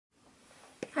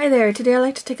Hi there, today I'd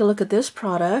like to take a look at this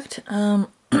product.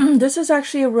 This is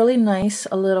actually a really nice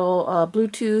little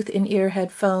Bluetooth in-ear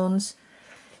headphones.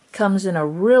 Comes in a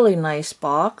really nice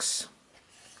box.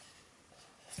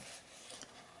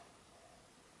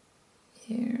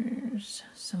 Here's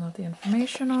some of the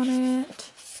information on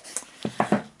it.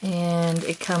 And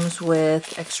it comes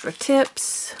with extra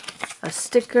tips, a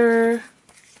sticker,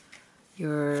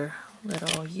 your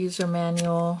little user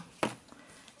manual,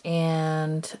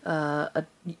 and a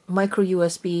micro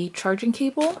USB charging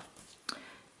cable.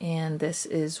 And this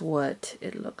is what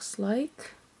it looks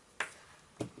like.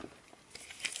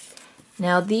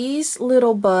 Now these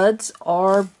little buds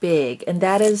are big, and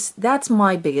that's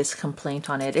my biggest complaint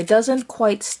on it. It doesn't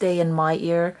quite stay in my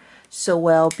ear so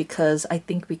well because I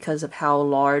think because of how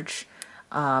large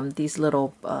these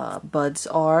little buds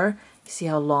are. You see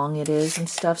how long it is and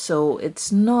stuff, so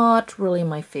it's not really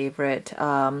my favorite.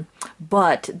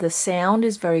 But the sound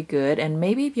is very good, and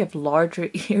maybe if you have larger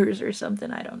ears or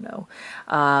something, I don't know,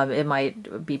 it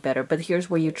might be better. But here's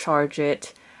where you charge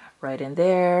it, right in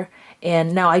there.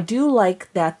 And now I do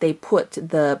like that they put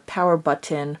the power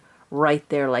button right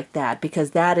there like that,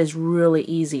 because that is really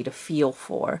easy to feel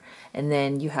for. And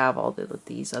then you have all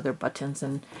these other buttons,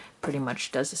 and pretty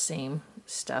much does the same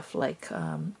stuff like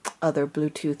other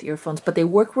Bluetooth earphones, but they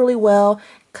work really well.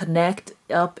 Connect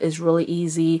up is really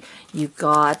easy. You've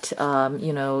got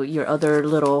you know, your other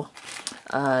little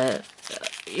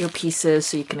earpieces,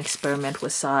 so you can experiment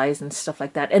with size and stuff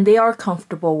like that, and they are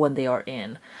comfortable when they are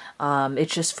in.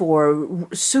 It's just for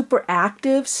super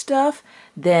active stuff,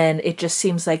 then it just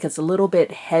seems like it's a little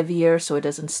bit heavier, so it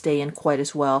doesn't stay in quite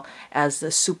as well as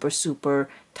the super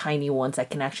tiny ones that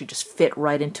can actually just fit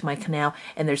right into my canal,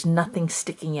 and there's nothing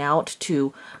sticking out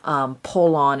to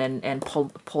pull on and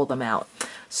pull them out.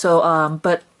 So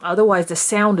but otherwise the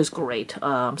sound is great,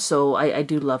 so I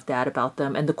do love that about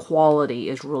them, and the quality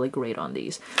is really great on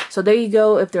these. So there you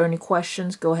go. If there are any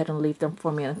questions, go ahead and leave them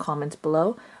for me in the comments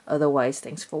below. Otherwise,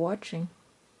 thanks for watching.